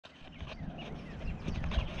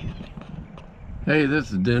Hey,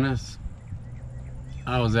 this is Dennis.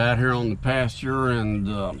 I was out here on the pasture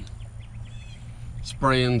and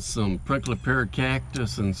spraying some prickly pear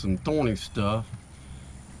cactus and some thorny stuff,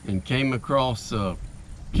 and came across a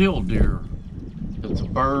killdeer. It's a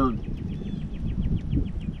bird.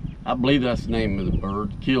 I believe that's the name of the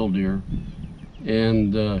bird, killdeer.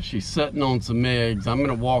 And she's sitting on some eggs. I'm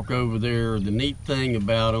gonna walk over there. The neat thing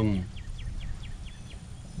about them,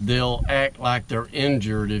 they'll act like they're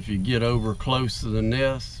injured if you get over close to the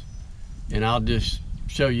nest, and I'll just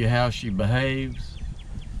show you how she behaves.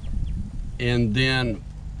 And then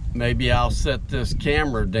maybe I'll set this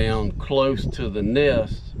camera down close to the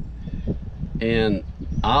nest and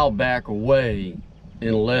I'll back away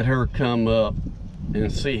and let her come up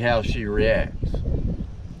and see how she reacts.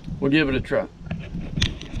 We'll give it a try.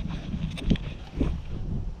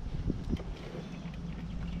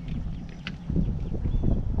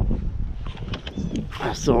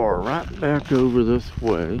 I saw her right back over this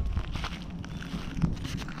way.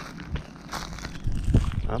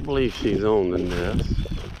 I believe she's on the nest.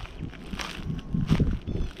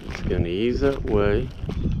 It's gonna ease that way.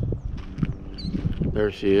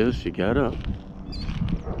 There she is, she got up.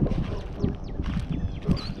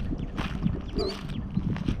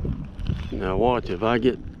 Now watch, if I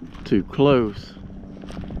get too close,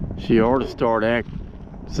 she ought to start acting.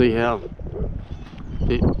 See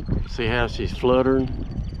how she's fluttering?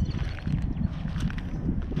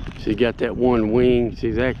 She got that one wing.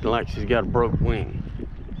 She's acting like she's got a broke wing.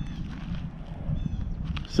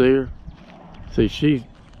 See her? See, she's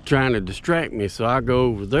trying to distract me, so I go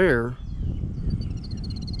over there.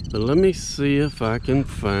 But let me see if I can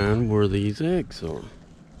find where these eggs are.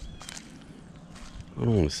 I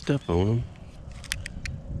don't want to step on them.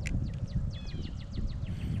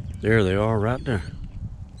 There they are, right there.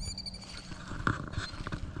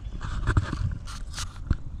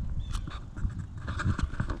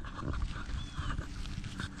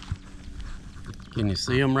 Can you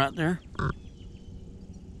see them right there?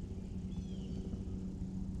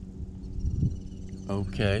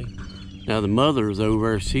 Okay. Now the mother's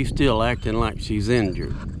over there. She's still acting like she's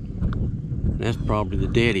injured. That's probably the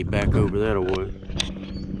daddy back over that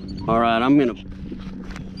way. All right, I'm gonna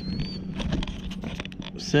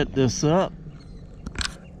set this up.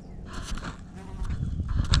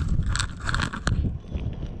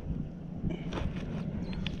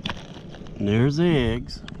 And there's the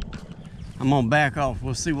eggs. I'm gonna back off.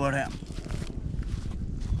 We'll see what happens.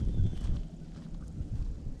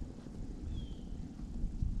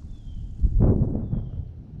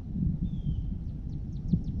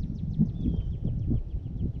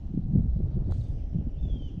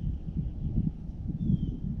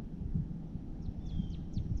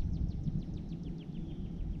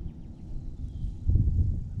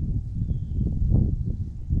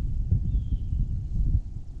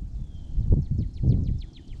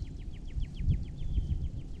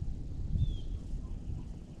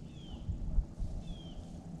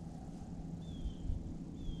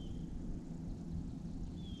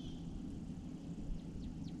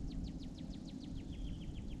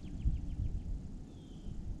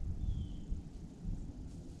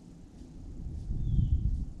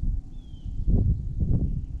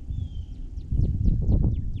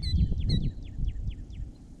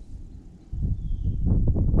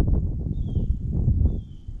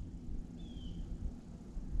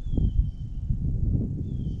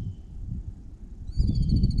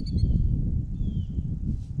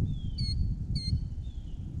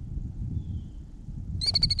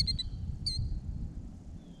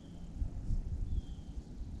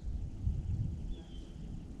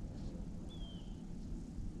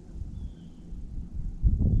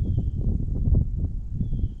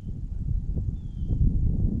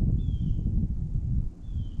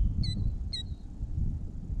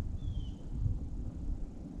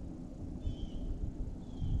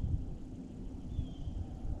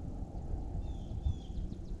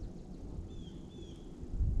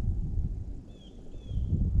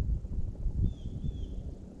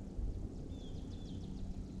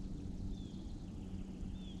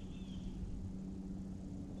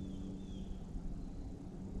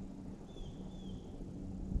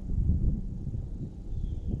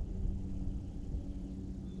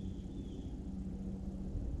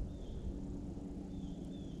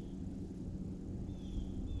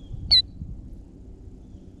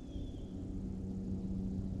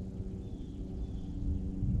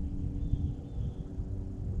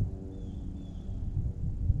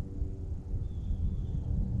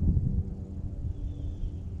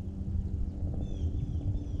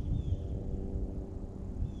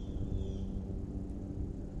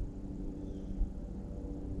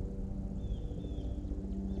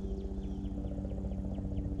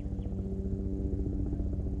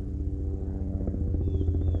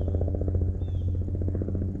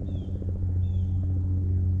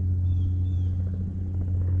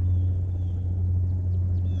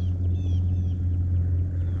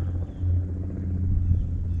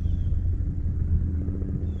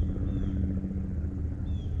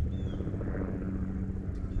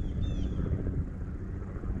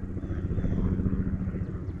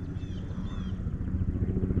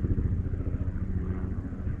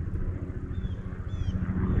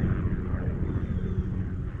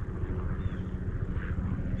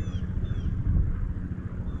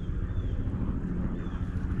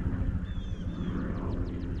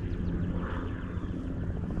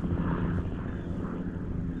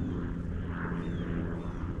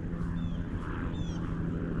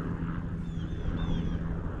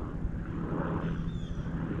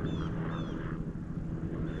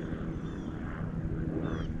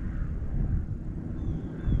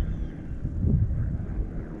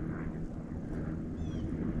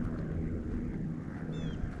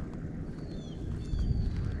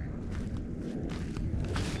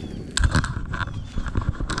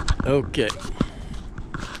 Okay.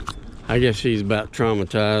 I guess she's about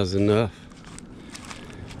traumatized enough.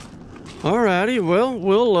 Alrighty, well,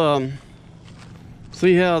 we'll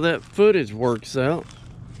see how that footage works out.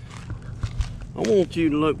 I want you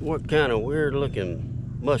to look what kind of weird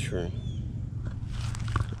looking mushroom.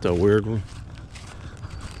 It's a weird one.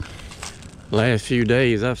 Last few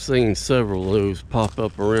days I've seen several of those pop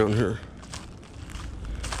up around here.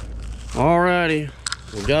 Alrighty,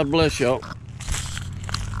 well, God bless y'all.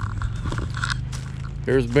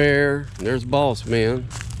 There's Bear, and there's Boss Man.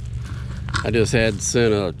 I just had to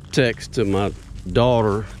send a text to my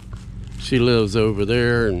daughter. She lives over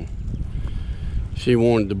there, and she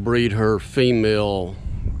wanted to breed her female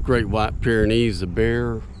great white Pyrenees, a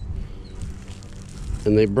bear.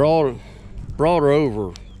 And they brought her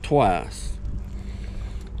over twice.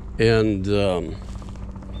 And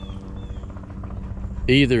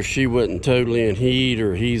either she wasn't totally in heat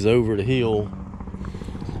or he's over the hill.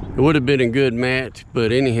 It would have been a good match,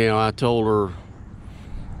 but anyhow, I told her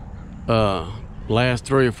last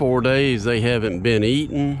 3 or 4 days they haven't been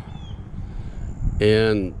eating,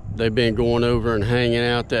 and they've been going over and hanging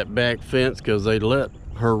out that back fence because they let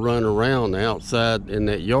her run around outside in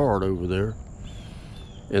that yard over there.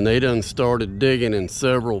 And they done started digging in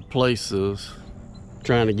several places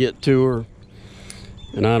trying to get to her,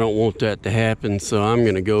 and I don't want that to happen, so I'm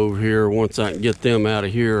gonna go over here. Once I can get them out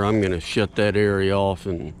of here, I'm gonna shut that area off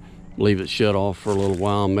and leave it shut off for a little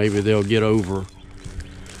while. Maybe they'll get over.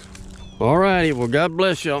 Alrighty, well, God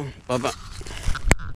bless y'all. Bye-bye.